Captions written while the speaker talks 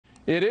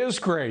It is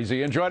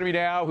crazy. And joining me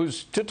now,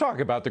 who's to talk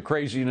about the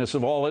craziness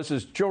of all this,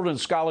 is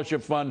Children's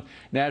Scholarship Fund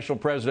National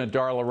President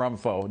Darla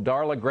Romfo.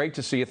 Darla, great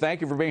to see you. Thank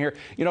you for being here.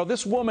 You know,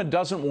 this woman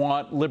doesn't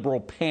want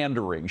liberal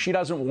pandering. She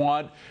doesn't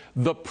want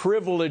the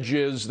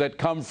privileges that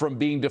come from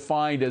being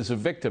defined as a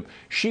victim.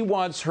 She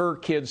wants her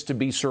kids to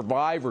be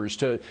survivors,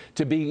 to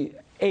be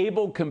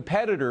able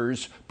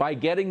competitors by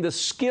getting the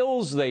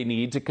skills they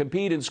need to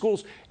compete in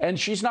schools. And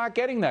she's not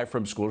getting that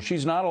from school.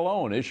 She's not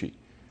alone, is she?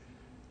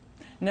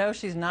 No,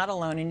 she's not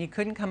alone, and you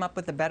couldn't come up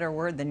with a better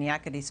word than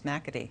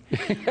yakety-smackety.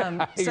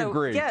 I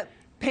agree. Yeah,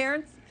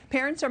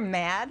 parents are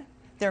mad,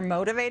 they're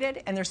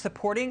motivated, and they're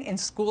supporting in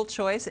school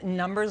choice in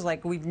numbers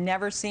like we've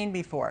never seen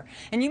before.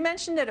 And you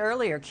mentioned it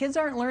earlier, kids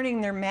aren't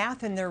learning their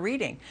math and their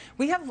reading.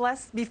 We have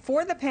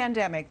before the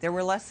pandemic, there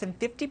were less than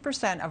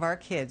 50% of our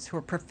kids who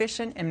were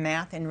proficient in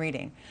math and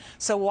reading.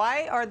 So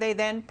why are they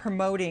then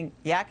promoting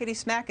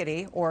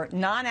yakety-smackety or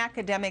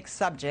non-academic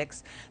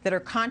subjects that are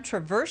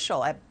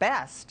controversial at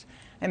best?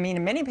 I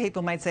mean, many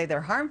people might say they're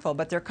harmful,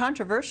 but they're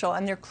controversial,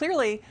 and they're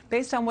clearly,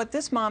 based on what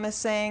this mom is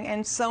saying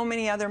and so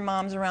many other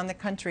moms around the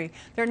country,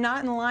 they're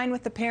not in line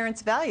with the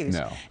parents' values.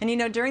 No. And you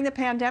know, during the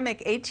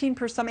pandemic,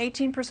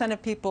 18%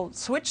 of people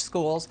switched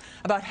schools.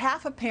 About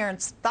half of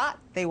parents thought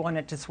they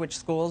wanted to switch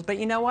schools, but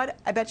you know what?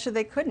 I bet you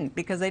they couldn't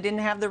because they didn't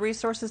have the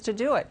resources to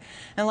do it.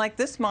 And like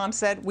this mom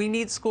said, we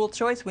need school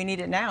choice, we need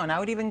it now. And I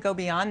would even go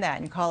beyond that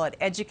and call it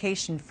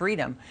education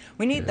freedom.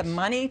 We need the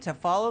money to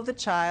follow the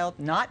child,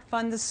 not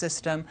fund the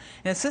system.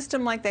 And a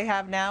system like they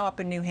have now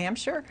up in New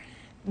Hampshire,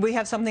 we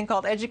have something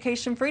called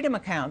education freedom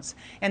accounts,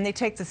 and they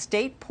take the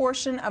state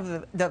portion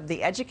of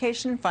the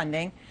education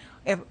funding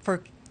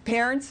for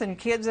parents and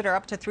kids that are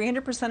up to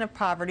 300% of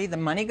poverty. The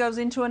money goes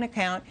into an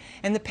account,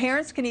 and the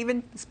parents can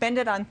even spend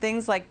it on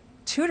things like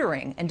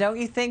tutoring. And don't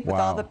you think with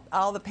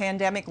all the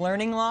pandemic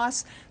learning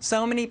loss,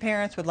 so many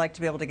parents would like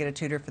to be able to get a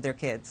tutor for their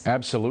kids?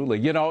 Absolutely.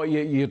 You know,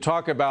 you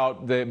talk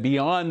about the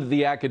beyond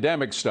the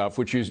academic stuff,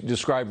 which you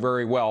described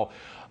very well.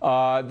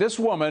 This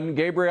woman,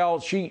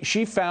 Gabrielle,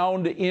 she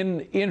found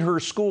in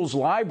her school's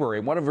library,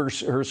 one of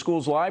her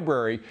school's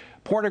library,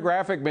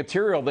 pornographic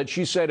material that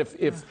she said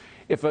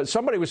if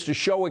somebody was to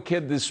show a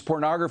kid this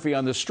pornography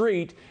on the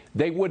street,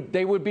 they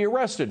would be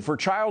arrested for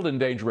child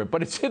endangerment.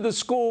 But it's in the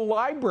school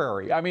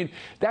library. I mean,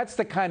 that's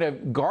the kind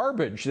of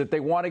garbage that they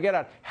want to get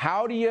out.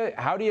 How do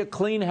you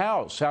clean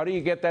house? How do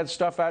you get that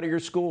stuff out of your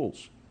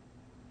schools?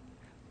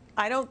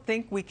 I don't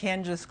think we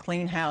can just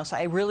clean house.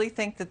 I really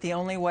think that the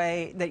only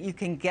way that you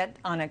can get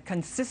on a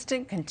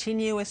consistent,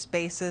 continuous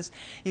basis,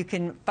 you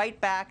can fight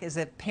back is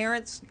if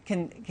parents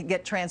can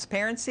get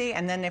transparency,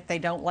 and then if they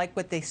don't like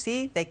what they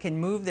see, they can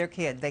move their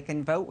kid. They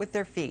can vote with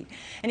their feet.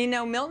 And you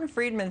know, Milton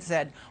Friedman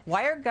said,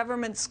 why are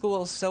government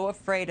schools so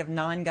afraid of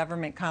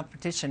non-government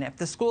competition? If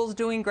the school's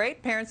doing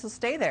great, parents will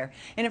stay there.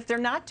 And if they're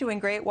not doing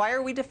great, why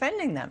are we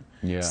defending them?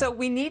 Yeah. So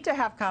we need to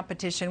have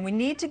competition. We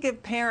need to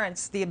give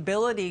parents the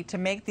ability to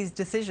make these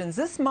decisions.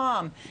 This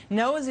mom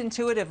knows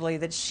intuitively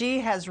that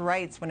she has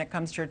rights when it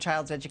comes to her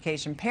child's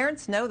education.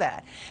 Parents know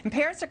that. And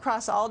parents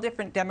across all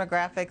different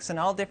demographics and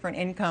all different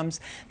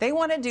incomes, they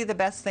want to do the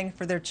best thing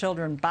for their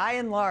children by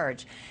and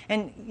large.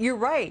 And you're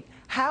right.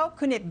 How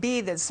can it be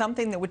that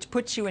something which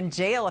puts you in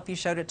jail if you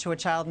showed it to a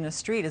child in the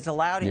street is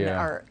allowed in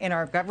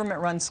our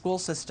government-run school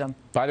system?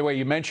 By the way,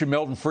 you mentioned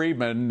Milton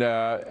Friedman.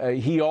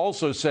 He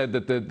also said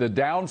that the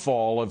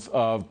downfall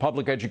of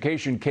public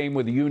education came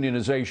with the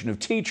unionization of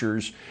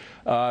teachers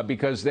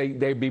because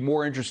they'd be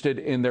more interested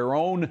in their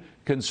own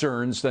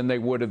concerns than they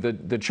would of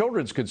the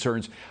children's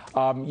concerns.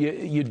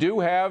 You do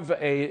have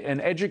an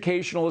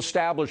educational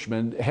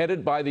establishment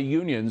headed by the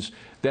unions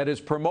that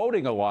is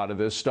promoting a lot of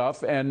this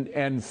stuff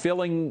and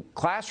filling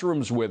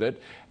classrooms with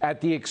it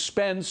at the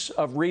expense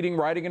of reading,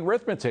 writing, and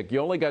arithmetic. You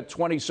only got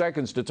 20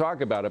 seconds to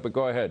talk about it, but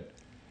go ahead.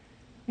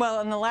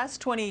 Well, in the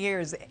last 20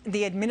 years,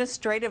 the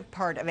administrative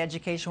part of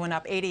education went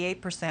up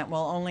 88%,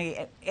 while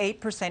only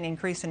 8%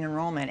 increase in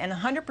enrollment. And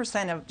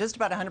 100% of, just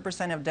about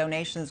 100% of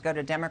donations go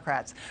to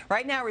Democrats.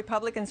 Right now,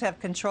 Republicans have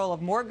control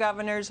of more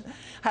governors'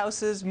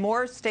 houses,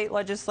 more state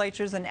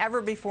legislatures than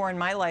ever before in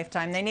my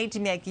lifetime. They need to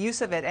make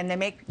use of it, and they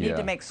need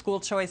to make school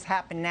choice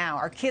happen now.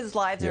 Our kids'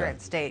 lives are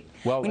at stake.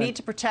 Well, we need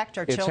to protect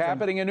our children. It's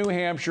happening in New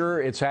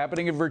Hampshire. It's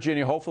happening in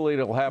Virginia. Hopefully,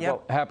 it'll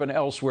happen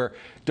elsewhere.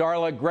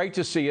 Darla, great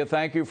to see you.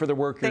 Thank you for the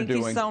work you're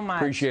doing. Thank you so much.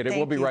 Appreciate it.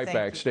 We'll be right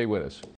back. Stay with us.